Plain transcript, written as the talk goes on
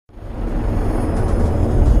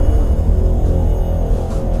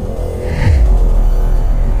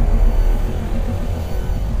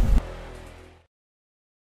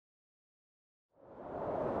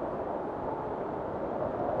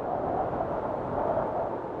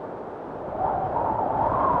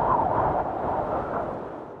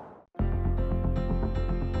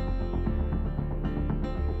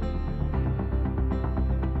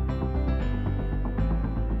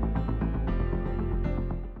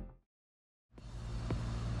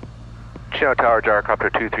Chino Tower, Gyrocopter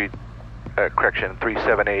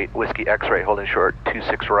 378 Whiskey X-ray, holding short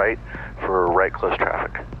 26 right for right close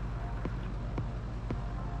traffic.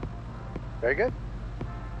 Very good.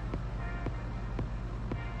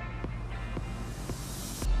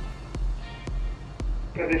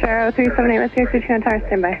 Gyro 378 Whiskey X-ray, Chino Tower,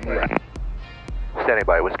 standby. Standing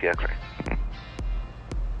by, Whiskey X-ray.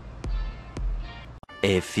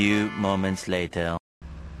 A few moments later.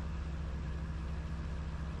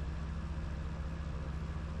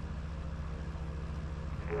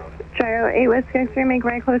 Gyro 8 Whiskey X-ray, make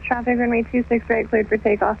right close traffic, runway 26 right, cleared for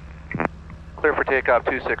takeoff. Clear for takeoff,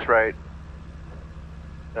 26 right,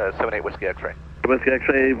 78 Whiskey X-ray. Whiskey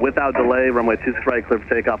X-ray, without delay, runway 26 right, clear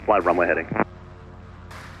for takeoff, flight runway heading.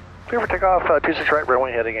 Clear for takeoff, 26 right,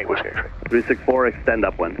 runway heading 8 Whiskey X-ray. 364, extend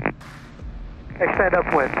upwind. Extend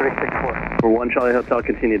upwind, 364. For 1 Charlie Hotel,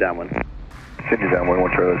 continue downwind. Continue downwind,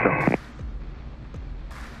 1 Charlie Hotel.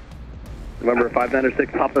 Remember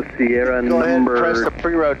 596 Papa Sierra, Go ahead and number press the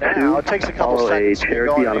pre-road now. It takes a couple follow seconds a to get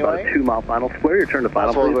Cherokee going on about anyway. a 2-mile final. Square your turn to final,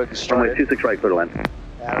 That's what we're please. started. Runway 26 right, clear to land.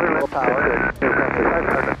 Add a little power.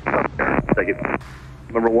 Thank you.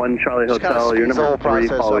 Number 1 Charlie Just kinda Hotel, you're speeds the number whole 3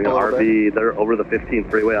 process following an up a little RV. They're over the 15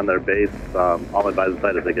 freeway on their base. I'll advise the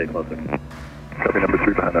site as they get closer. Copy number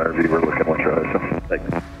 3 behind the RV, we're looking at 1 Charlie Hotel.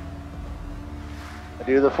 Thanks. I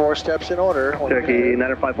do the 4 steps in order. Cherokee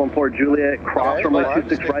 9514 Juliet, cross Okay, runway hold on,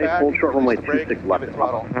 26 stick right, back, hold short runway release the brake, 26 left. give it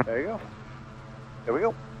throttle. There you go. Here we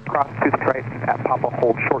go. Cross 26 right at Papa,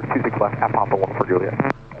 hold short 26 left at Papa 1 for Juliet.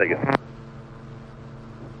 Thank you.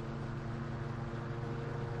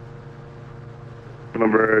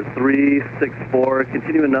 Number 364,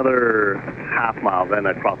 continue another half mile, then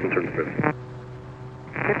at cross and turn to cruise.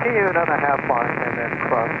 Continue another half mile and then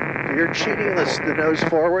cross. You're cheating the nose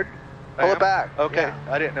forward. Pull it back. Okay, Yeah.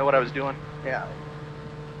 I didn't know what I was doing. Yeah.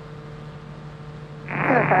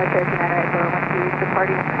 Chino Tower, Cherokee 9 right, for Whiskey,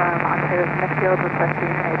 departing from Ontario Smithfield, requesting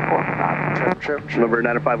a full stop. Trim. Number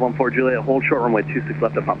 9514 Juliet, hold short runway 26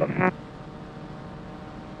 left at Papa.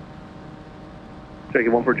 Cherokee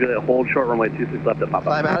 14 Juliet, hold short runway 26 left at Papa.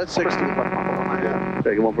 Climb out at 60.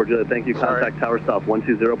 Cherokee 14 Juliet, thank you. Sorry. Contact tower south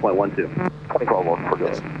 120.12. 24 1 for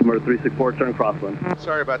Juliet. Number 364, turn crosswind.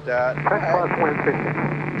 Sorry about that. Cross wind 50.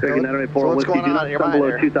 Cherokee 984 So what's Whiskey, going do on not in your come mind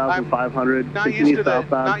below here? 2,500. Not used Continue to the-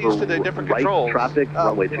 southbound not used to the for different right controls. traffic,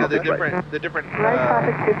 runway You know, the 26 right. different, Right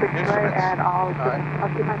traffic 26 right instruments. and all right.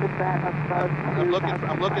 200% of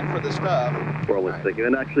I'm looking for the stuff. Forward thank you.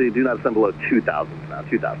 And actually, do not ascend below 2,000 now,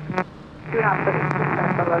 2,000. Do not put it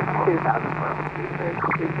below 2,000 for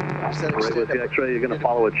Extend Right, with the X-ray, you're going to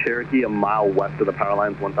follow a Cherokee a mile west of the power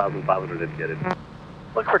lines, 1,500 indicated.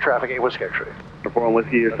 Look for traffic 8 Whiskey X-ray. For 4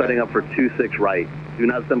 Whiskey, you're setting up for 26 right. Do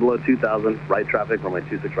not ascend below 2,000. Right traffic, runway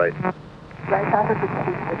 26 right. Right traffic is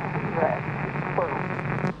 26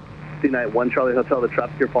 right. C-Night 1 Charlie Hotel, the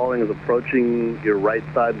traffic you're following is approaching your right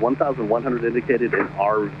side, 1,100 indicated in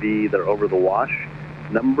RV. They're over the wash.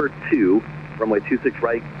 Number 2, runway 26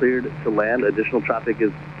 right, cleared to land. Additional traffic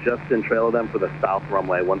is just in trail of them for the south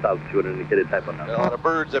runway, 1,200 indicated type of A lot of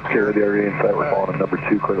birds up Clear here. the RV inside, we're following number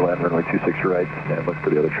 2, clear to land, runway 26 right, and look for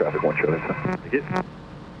the other traffic, 1 Charlie Hotel. Thank you.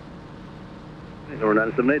 Number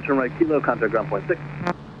 978, turn right kilo, contact ground point 6.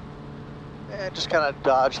 And just kind of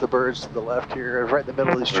dodge the birds to the left here, right in the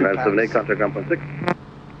middle of these tree Number 978, paths. contact ground point 6.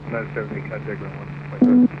 978, contact ground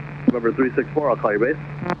 1. Number 364, I'll call your base.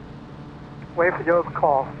 Wait for Joe's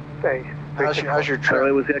call. Stay. How's your Charlie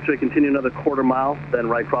trim? was actually continue another quarter mile, then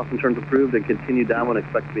right cross and turns approved, and continue downwind,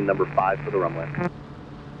 expect to be number 5 for the runway.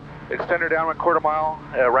 Extender downwind quarter mile,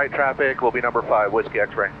 right traffic will be number 5, Whiskey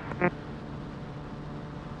X-ray.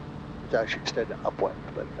 It's actually extended upwind,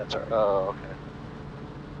 but that's all right. Oh, okay.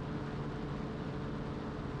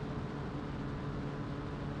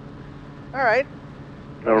 All right.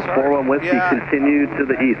 Number 41 Whiskey, Yeah. continue to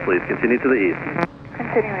the east, please. Continue to the east.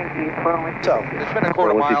 Continuing east, well, with So, It's been a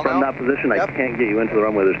quarter Whiskey, mile from now. that position, Yep. I can't get you into the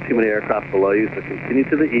runway. There's too many aircraft below you, so continue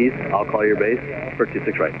to the east. I'll call your base for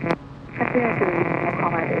 26 right. continue to the east, I'll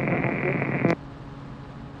call my base. Thank you.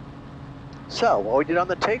 so what we did on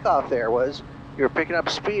the takeoff there was you're picking up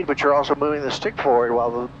speed, but you're also moving the stick forward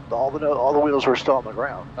while all the wheels were still on the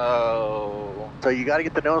ground. Oh. So you got to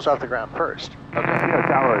get the nose off the ground first. Okay. Chino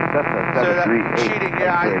Tower, that's a So that 738. cheating,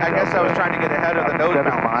 yeah, I guess I was trying to get ahead of the nose 7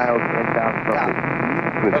 balance. miles inbound from Yeah. the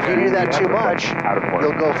east. With If you do that too 2% much, out of you'll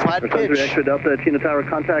course. go flat Response 3 pitch, Extra Delta, Chino Tower,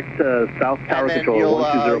 contact south tower and then control, you'll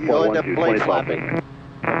end 120.12, up blade 2012. flapping.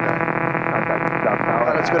 Contact South Tower.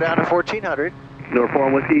 Now let's go down to 1400. Number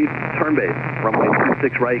 4 Whiskey, turn base, runway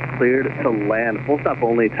 26 right, cleared to land. Full stop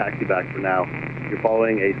only, taxi back for now. You're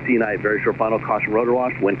following a C-Night, very short final, caution rotor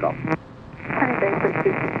wash, wind calm. Turning base for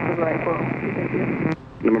 26 right, well, thank you.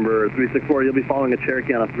 November 364, you'll be following a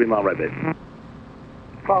Cherokee on a 3-mile right base.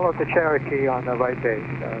 Follow the Cherokee on the right base,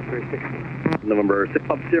 360. November 6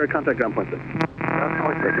 Pub Sierra, contact ground point 6. Ground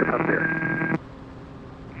point 6, Pub Sierra.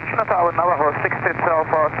 Chino Tower, Navajo, 6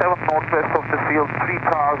 Alpha, 7 northwest of the field,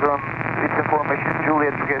 3000. It's information,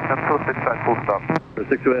 Juliet, location, 26 right, full stop.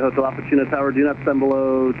 628 Hotel Alpha, Chino Tower, do not descend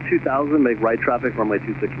below 2000, make right traffic, runway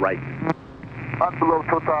 26 right. On below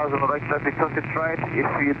 2000, right traffic, 26 right.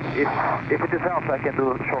 If it is out, I can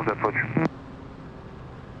do a short approach.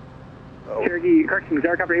 Cherokee, correction,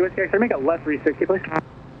 Gyrocopter, 8 Whiskey X-ray, make a left 360, please.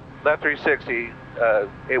 Left 360,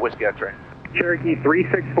 8 Whiskey X-ray. Cherokee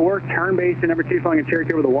 364, turn base to number 2, flying a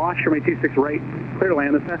Cherokee over the wash, runway 26 right, clear to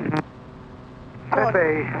land this test.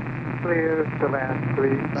 Base, clear to land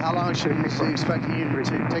 3. How long should we be expecting you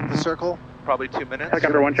to take the circle? Probably 2 minutes.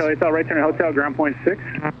 Helicopter 1 Charlie Hotel, right turn hotel, ground point 6.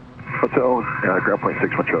 Hotel, ground point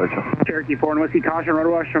 6, 1 Charlie Hotel. Cherokee 4 and Whiskey, caution, rotor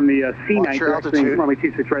wash from the C9, Watch your altitude. runway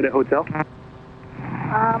 26 right at hotel.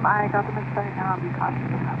 I got them in sight now. I'll be cautious.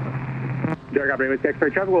 Gyrocopter, 8 Whiskey X-ray,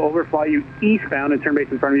 traffic will overfly you eastbound and turn base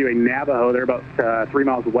in front of you, a Navajo. They're about 3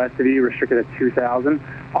 miles west of you, restricted at 2,000.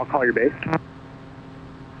 I'll call your base.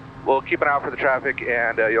 We'll keep an eye out for the traffic,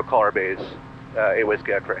 and you'll call our base, 8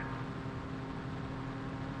 Whiskey X-ray.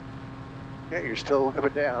 Yeah, you're still up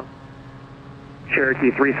and down.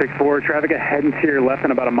 Cherokee 364, traffic ahead and to your left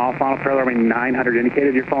and about a mile final, parallel runway 900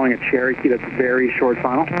 indicated. You're following a Cherokee that's very short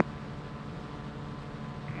final.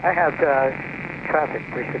 I have traffic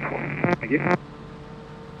 364. Thank you.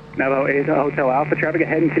 Navajo 8 Hotel Alpha, traffic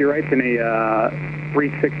ahead and to your right in a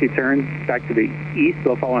 360 turn back to the east.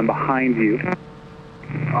 They'll follow in behind you.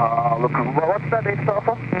 What's that, 8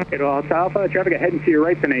 Alpha? 8 Hotel Alpha, traffic ahead and to your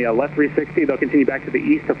right in a left 360. They'll continue back to the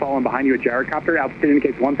east to follow in behind you a Gyrocopter. Altitude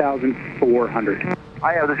indicates 1,400.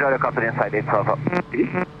 I have the Gyrocopter inside 8 Alpha.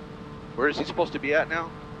 Where is he supposed to be at now?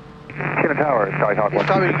 Chino Tower, Sky Hawk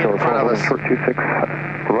 126. He's probably in front of us. Short 26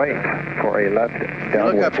 right for a left If you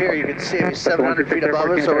downward. look up here, you can see him. He's 700 feet above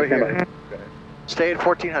us over here. Stay at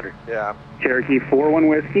 1400. Yeah. Cherokee 4-1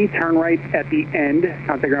 Whiskey, turn right at the end.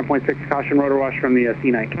 Contact ground point 6, caution rotor wash from the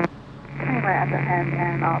C9. Turn right at the end,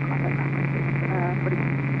 and I'll contact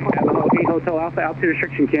Navajo 8 Hotel Alpha, altitude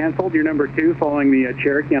restriction canceled. You're number 2, following the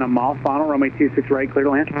Cherokee on a mile final, runway 26 right, clear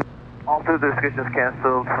to land. Altitude restrictions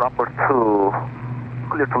cancelled, number 2.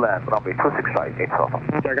 Clear to land, runway 26 right, 8 Alpha.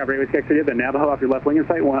 Gyrocopter 8 Whiskey X-ray, the Navajo off your left wing in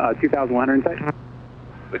sight, 2,100 in sight.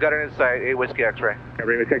 We got an insight, 8 Whiskey X-ray.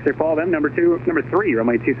 Gyrocopter 8 Whiskey X-ray, follow them. Number 3,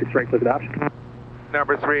 runway 26 right, clear for the option.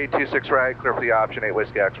 Number 3, 26 right, clear for the option, 8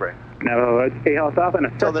 Whiskey X-ray. Navajo 8 Hotel Alpha, and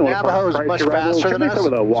a So the Navajo is much faster than us,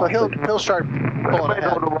 so he'll start pulling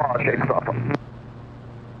ahead.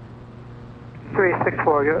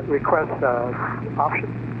 364, request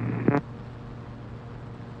option.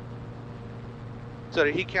 So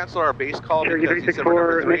did he cancel our base call Cherokee because he said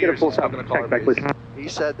we're 364, number 3, make it or a is full he still stop. going to call our Check back, base? please. He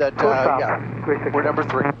said that, Full stop. yeah, we're number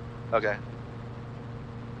 3. Okay,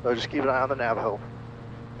 So just keep an eye on the Navajo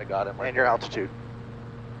I got him. and your altitude.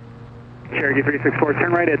 Cherokee 364,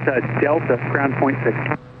 turn right at Delta, ground point 6.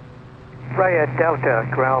 Right at Delta,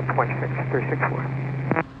 ground point 6,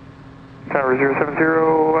 364. Tower 070,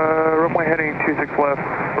 runway heading 26 left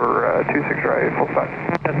for 26 right, full stop.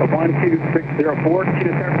 That's a 12604,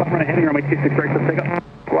 Chino Tower, fly runway heading, runway 26 right, let's take up.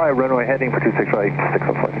 Fly runway heading for 26 right,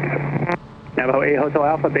 605. Navajo 8 Hotel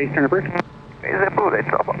Alpha, base turn approved. Is it blue, 8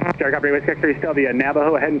 Alpha? Gyrocopter 8 Whiskey X-ray, still the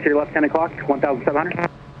Navajo heading to your left, 10 o'clock, 1,700.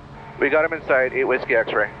 We got him inside, 8 Whiskey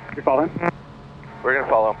X-ray. You're following? We're going to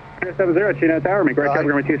follow him. 070, Chino Tower, make right traffic,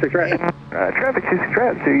 runway 26 right. Traffic 26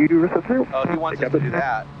 right, so you do 070. Oh, he wants us to do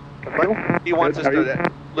that. Cool. He wants us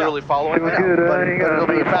to literally follow him. Yeah, but it'll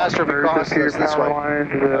be faster if it crosses this way.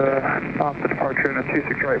 Off the departure in a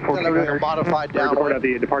 26 right, Then we're going to modify Report at downwind.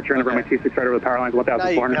 the departure end of runway 26 right over the power lines, Now you can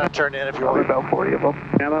 1,400. kind of turn in if you want. About 40 of them.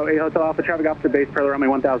 Navajo 8 Hotel Alpha, traffic opposite base, parallel runway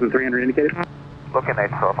 1,300 indicated. Looking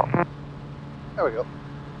 8 Alpha. There we go.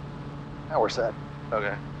 Now we're set.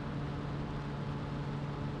 Okay.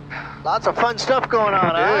 Lots of fun stuff going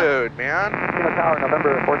on, huh? Dude, man. Chino Tower,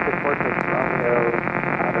 November 4646,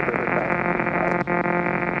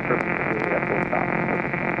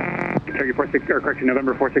 Cherokee 46, or correction,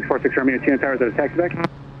 November 4646, Romeo, Chino Tower, is it a taxi back?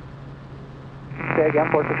 Say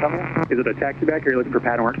again, 46 Romeo? Is it a taxi back, or are you looking for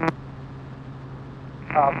pattern work?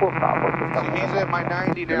 Full stop, 46 So he's at my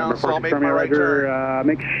 90 now, November so I'll 46 make my Romeo, right Roger, turn.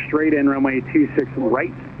 make straight in, runway 26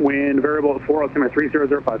 right, wind variable at 4, altimeter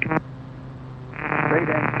 3005. Straight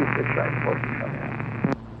in, 26 right, 46 Romeo.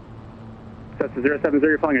 That's the 070,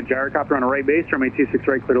 you're flying a Gyrocopter on a right base, runway 26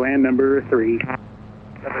 right, clear to land, number 3.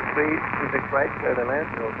 Number 3, 26 right, clear to land,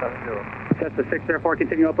 070. That's the 604,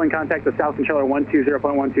 continue upland contact the South Controller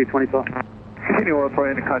 120.12, 2012. Chino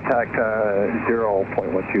airplane to contact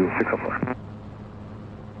 0.12604.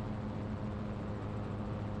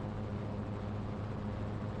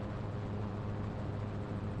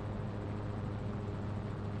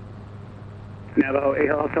 Navajo 8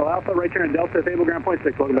 Hotel Alpha, right turn Delta, stable ground point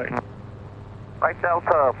 6, welcome back. Right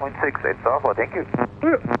Delta, 0.68 Alpha, thank you.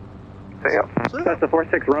 See ya. That's the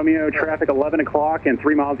 46 Romeo, traffic 11 o'clock and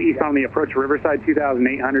 3 miles east on the approach Riverside,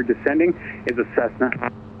 2,800 descending is a Cessna.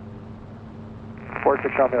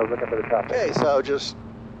 46 Romeo, looking for the traffic. Okay, so just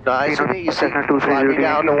nice and easy. Fly me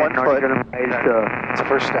down to 1 foot. It's the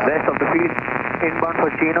first step. Rest of the field, inbound for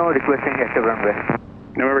Chino, requesting active runway.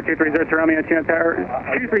 November 230 to Romeo, Chino Tower,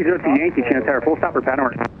 230 to Yankee, Chino Tower, full stop for pattern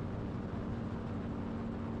work.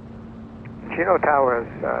 Chino Towers,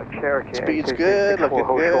 Cherokee. Speed's good, looking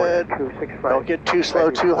good. Don't get too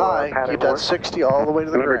slow, too high. Keep that 60 all the way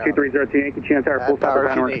to the November ground. 230 to Yankee, Chino Tower, full stop for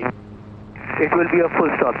pattern work. It will be a full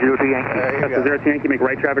stop, 0 to Yankee. That's the 0 to Yankee, make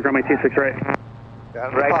right traffic, runway 26 right.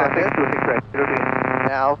 Got Right pocket. traffic, 26 right, 0 to Yankee.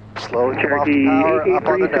 Now, slowly come off the Cherokee power, up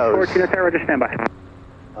on the 8364, nose. Chino Tower, just stand by.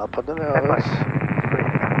 Up on the nose.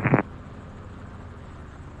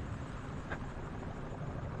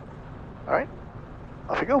 Alright,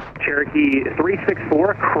 off you go. Cherokee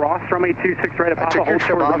 364, cross runway 26 right at I Papa, took your hold trim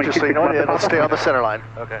short, off runway just so 26 you know left it at is. Let's Papa. stay on the center line.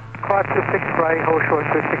 Okay. Cross 26 right, hold short,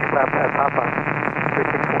 26 left at Papa.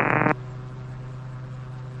 364.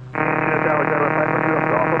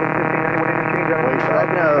 Wait for that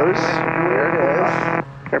nose. There it is.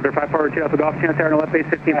 Airport 542 Alpha Golf, Chino Tower, on the left base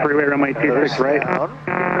 15 freeway, runway 26 right. Down.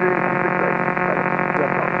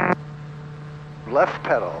 Left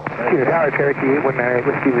pedal. Chino Tower, Cherokee 819,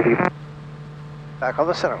 whiskey with you. Back on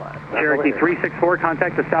the center line. Cherokee 364,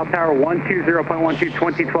 contact the South Tower 120.12,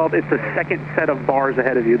 2012. It's the second set of bars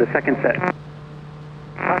ahead of you, the second set.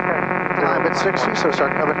 Time at 60, so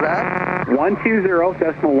start coming back. 120.12,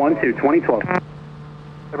 2012. They're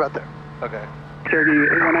about there. Okay.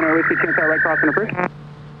 Cherokee 819 Whiskey, Chino Tower, right cross on approach.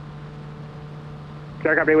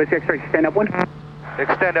 Gyrocopter 8 Whiskey X-ray, stand up one.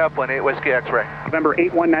 Extend up 8 Whiskey X-ray. November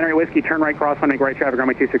 819 Whiskey, turn right cross, make right traffic,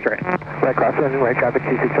 runway 26 right. Right cross, right traffic,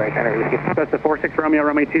 26 right, Henry whiskey. That's the 46 Romeo,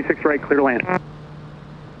 runway 26 right, clear to land.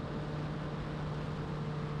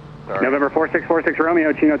 Sorry. November 4646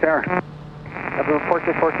 Romeo, Chino Tower. Number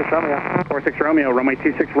 4646 Romeo. 46 Romeo, runway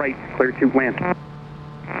 26 right, clear to land.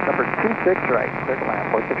 Number 26 right, clear to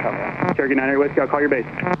land, 46 Romeo. Cherokee 9 Whiskey, I'll call your base.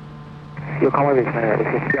 You'll call my base, 9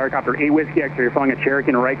 whiskey. Gyrocopter 8 Whiskey X-ray, you're following a Cherokee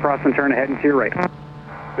in a right cross and turn ahead and to your right.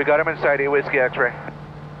 We got him inside 8 Whiskey X-ray.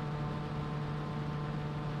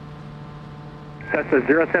 That's the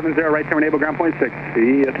 070, right turn enable ground point 6.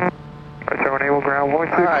 See ya. Right turn enable ground point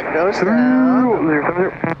 6. Alright, nose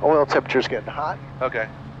down. Oil temperature's getting hot. Okay.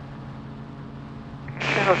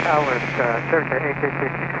 Chino Towers, Cherokee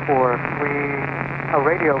 86664. Our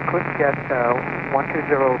radio could get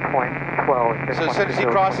 120.12. So since he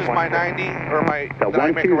crosses my 90, or my, The did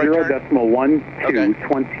I make a right turn? 120.12, Okay.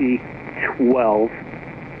 2012.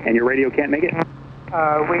 And your radio can't make it? We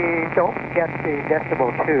don't get the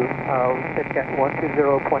decibel 2. We just get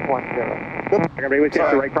 120.10. Gyrocopter 8 Whiskey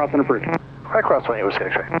X-ray, right cross and approach. Right cross 28 Whiskey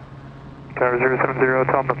X-ray. Tower 070,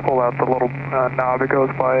 tell them to pull out the little knob that goes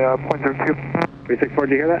by 0.02. 364,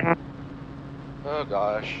 did you hear that? Oh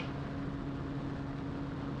gosh.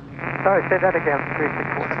 Sorry, say that again,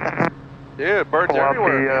 364. Dude, birds Pull out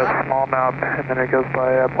everywhere. the small knob, and then it goes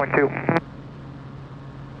by 0.2.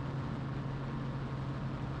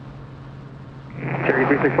 Cherokee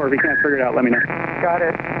 364, if you can't figure it out, let me know. Got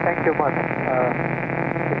it. Thank you much.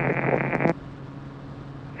 364.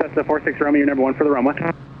 That's the 46 Romeo, number 1 for the runway.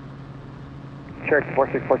 Cherokee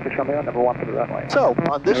 4646 Romeo, number 1 for the runway. So,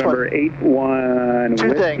 on this November one, 81 two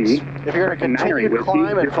Whiskey. things. If you're going to Nine-ray continue to whiskey, climb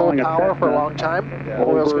you're at full following a power for a Cessna long time,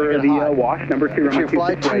 oil's over going to the get hot. wash, number 2, If runway you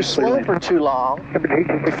fly 26 too right, slow clear for too long,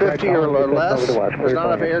 50 or less, there's not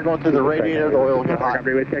enough air going through the radiator, the oil will get hot. Gyrocopter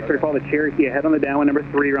 8 Whiskey X-ray, follow the Cherokee ahead on the downwind, number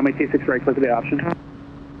 3, runway 26 right, clear for the option.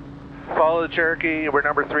 Follow the Cherokee, we're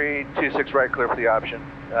number 3, 26 right, clear for the option.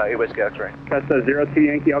 8 Whiskey X-ray. That's the 02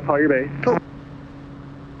 Yankee, I'll call your base. Cool.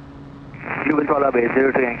 You will follow base,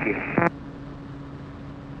 02 Yankee.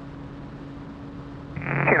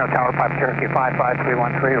 Chino Tower 5 Cherokee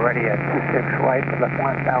 55313, ready at 26 right for left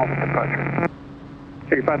 1000 departure.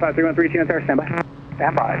 Cherokee 55313, Chino Tower, stand by.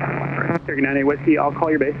 Stand by, 313. Cherokee 98 Whiskey, I'll call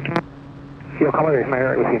your base. You'll call my base,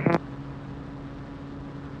 right with you.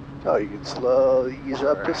 So you can slowly ease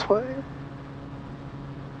up this way.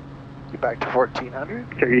 Get back to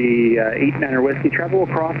 1400. Cherokee 89er Whiskey, travel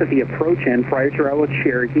across at the approach end prior to arrival at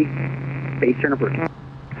Cherokee. Base turn approach.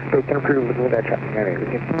 Base turn approach with that traffic, right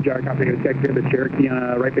with you. Gyrocopter 8 Whiskey, the Cherokee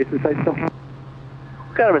on right base in sight still.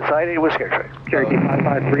 Got him inside, 8 Whiskey X-ray. Cherokee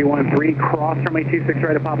 55313, cross runway 26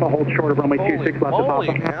 right at Papa, hold short of runway 26 left at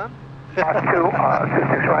Papa. Man.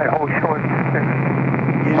 26 right, hold short.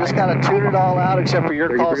 You just got to tune it all out except for your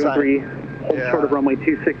call sign. Hold short of runway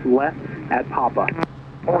 26 left at Papa.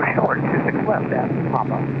 Hold short, 26 left at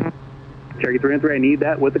Papa. Cherokee 313, I need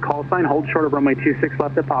that with the call sign. Hold short of runway 26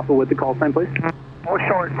 left at Papa with the call sign, please. Hold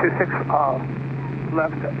short, 26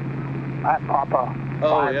 left at Papa.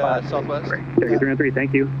 Oh, yeah, southwest. Cherokee 313,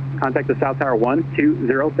 thank you. Contact the South Tower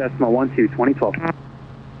 120.12, 2012.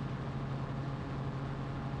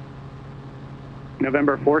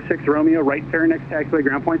 November 46 Romeo, right turn next taxiway,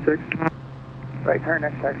 ground point 6. Right turn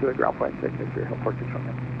next taxiway, ground point 6, if you're 46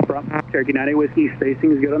 Romeo. From Cherokee 98 Whiskey,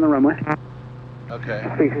 spacing is good on the runway. Okay.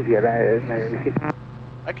 Spacing is good,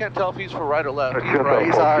 I can't tell if he's for right or left. He's He's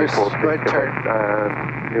right. ours. Go ahead and turn.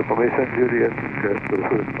 Information, Juliet, good to the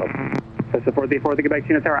first stop. That's the 434 to get back to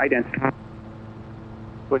Chino Tower, ident.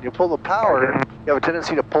 When you pull the power, you have a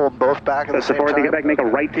tendency to pull them both back at the That's the same 4 to time. get back, make a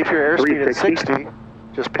right. Keep your airspeed at 360. 60.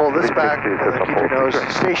 Just pull this back and then keep your nose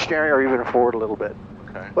stationary or even forward a little bit.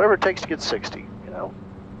 Okay. Whatever it takes to get 60, you know.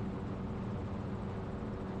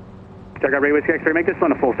 Check out Ray Whiskey X-ray, make this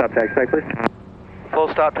one a full stop taxi back, please. Full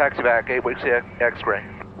stop, taxi back, 8 Whiskey X-ray.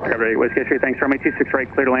 Check out Ray Whiskey X-ray, thanks, runway 26 right,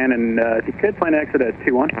 clear to land, and if you could, plan to exit at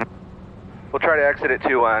 21. We'll try to exit at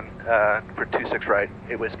 21 for 26 right,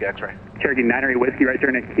 8 Whiskey X-ray. Cherokee 908 Whiskey, right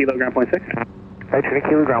turn next kilo, ground point 6. Right turn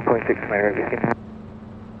kilo, ground point 6, Whiskey.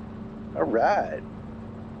 All right.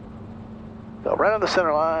 Go right on the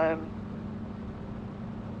center line.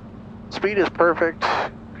 Speed is perfect.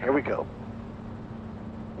 Here we go.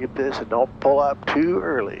 Get this and don't pull up too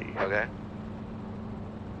early. Okay.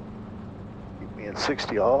 Keep me at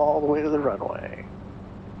 60 all the way to the runway.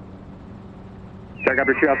 Check out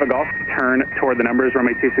Pursuit Alpha Golf, turn toward the numbers,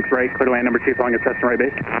 runway 26 right, clear to land number 2 following a Cessna right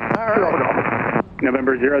base. All right.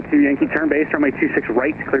 November 02 Yankee, turn base, runway 26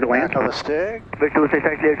 right, clear to land. Back on the stick. Victor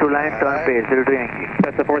 26 clear to land, turn base, 02 Yankee.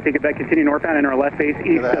 That's the 4th, Quebec, continue northbound, enter left base,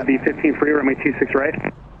 east of the 15 free, runway 26 right.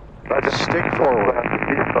 Stick forward.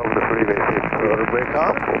 East of the freeway. Rotor brake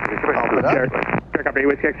off. Pump it up. Check out Ray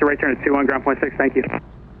Whiskey X-ray, right turn at 21, ground point 6, thank you.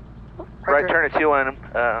 Right turn at 21,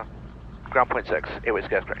 ground point 6, 8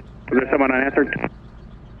 Whiskey X-ray. Is there someone unanswered?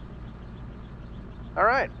 All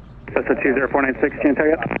right. That's a 20496, can you tell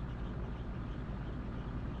you?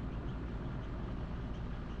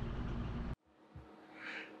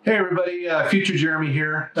 Hey everybody, Future Jeremy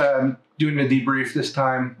here, doing a debrief this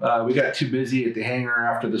time. We got too busy at the hangar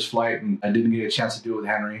after this flight and I didn't get a chance to do it with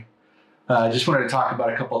Henry. I just wanted to talk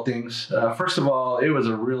about a couple of things. First of all, it was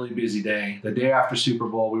a really busy day. The day after Super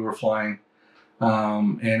Bowl, we were flying,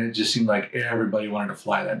 and it just seemed like everybody wanted to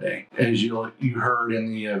fly that day. As you heard in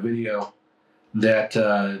the video, that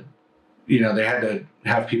they had to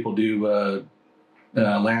have people do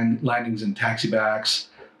landings and taxibacks.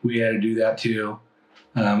 We had to do that too.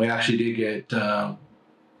 We actually did get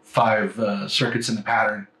 5 circuits in the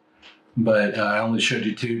pattern, but I only showed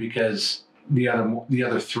you 2 because the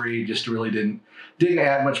other 3 just really didn't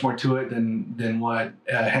add much more to it than what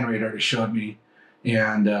Henry had already showed me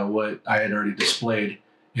and what I had already displayed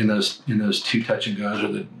in those 2 touch and goes, or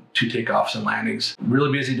the 2 takeoffs and landings.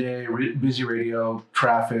 Really busy day, busy radio,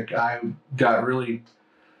 traffic. I did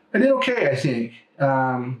okay, I think.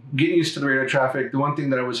 Getting used to the radio traffic. The one thing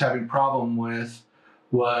that I was having problem with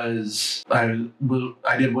was I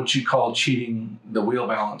did what you call cheating the wheel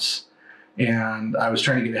balance, and I was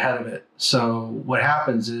trying to get ahead of it. So what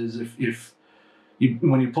happens is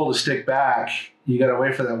when you pull the stick back, you got to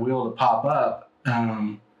wait for that wheel to pop up,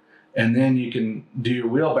 and then you can do your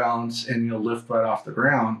wheel balance and you'll lift right off the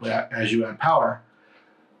ground as you add power.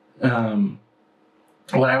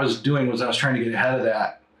 What I was doing was I was trying to get ahead of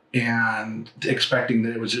that and expecting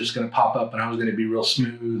that it was just going to pop up and I was going to be real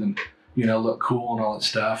smooth and look cool and all that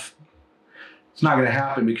stuff. It's not going to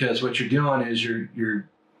happen because what you're doing is you're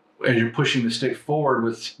pushing the stick forward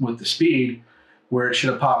with the speed where it should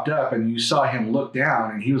have popped up, and you saw him look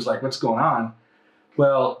down and he was like, "What's going on?"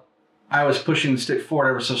 Well, I was pushing the stick forward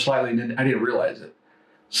ever so slightly and I didn't realize it.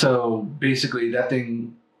 So basically that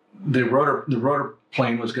thing, the rotor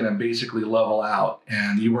plane was going to basically level out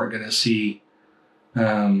and you weren't going to see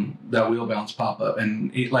that wheel balance pop up.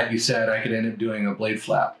 And like you said, I could end up doing a blade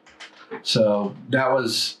flap. So that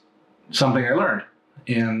was something I learned.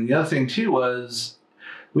 And the other thing too was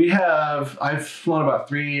I've flown about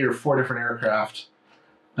 3 or 4 different aircraft,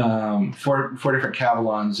 4 different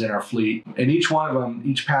Cavalons in our fleet. And each one of them,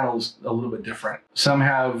 each panel is a little bit different. Some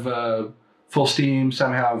have full steam,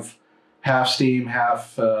 some have half steam,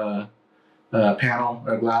 half panel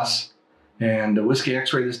or glass. And the Whiskey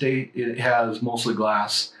X-ray this day, it has mostly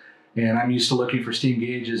glass. And I'm used to looking for steam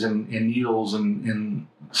gauges and needles in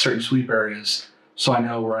certain sweep areas, so I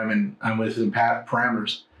know where I'm within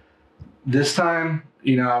parameters. This time,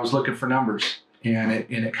 I was looking for numbers, and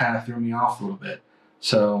it kind of threw me off a little bit.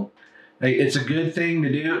 So it's a good thing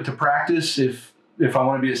to do, to practice. If I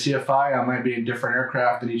want to be a CFI, I might be a different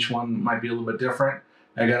aircraft, and each one might be a little bit different.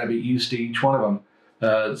 I got to be used to each one of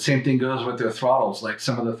them. Same thing goes with their throttles. Like,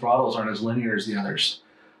 some of the throttles aren't as linear as the others.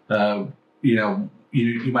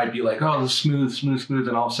 You might be like, oh, this is smooth,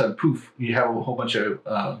 and all of a sudden, poof, you have a whole bunch of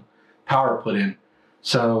power put in.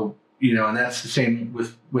 So, and that's the same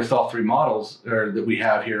with all three models that we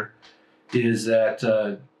have here, is that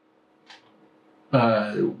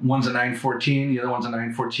one's a 914, the other one's a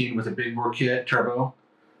 914 with a big bore kit turbo.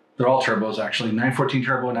 They're all turbos, actually. 914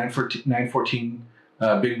 turbo, 914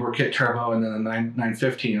 big bore kit turbo, and then the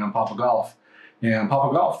 915 on Papa Golf. And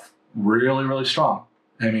Papa Golf, really, really strong.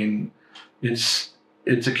 I mean, it's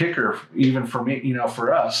a kicker, even for me,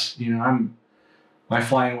 for us. My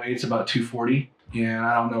flying weight's about 240, and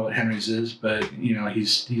I don't know what Henry's is, but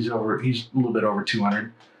he's a little bit over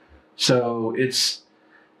 200. So it's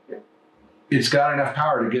got enough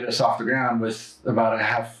power to get us off the ground with about a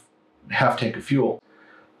half tank of fuel.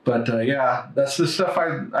 But yeah, that's the stuff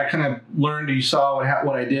I kind of learned. You saw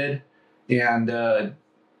what I did, and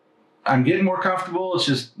I'm getting more comfortable. It's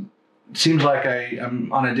just, it seems like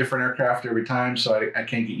I'm on a different aircraft every time, so I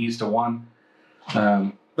can't get used to one.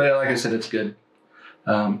 But like I said, it's good.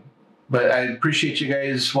 But I appreciate you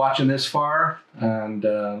guys watching this far, and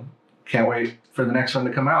can't wait for the next one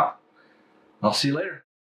to come out. I'll see you later.